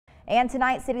And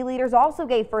tonight, city leaders also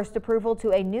gave first approval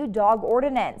to a new dog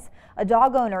ordinance. A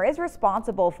dog owner is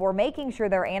responsible for making sure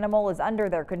their animal is under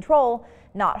their control,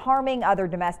 not harming other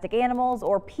domestic animals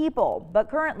or people. But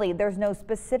currently, there's no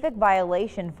specific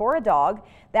violation for a dog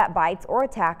that bites or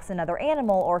attacks another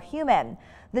animal or human.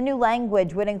 The new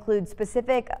language would include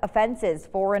specific offenses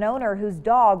for an owner whose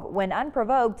dog, when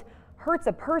unprovoked, hurts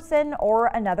a person or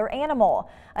another animal.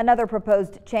 Another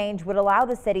proposed change would allow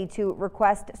the city to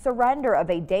request surrender of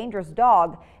a dangerous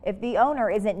dog if the owner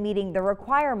isn't meeting the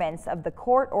requirements of the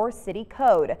court or city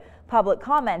code. Public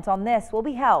comment on this will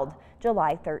be held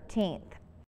July 13th.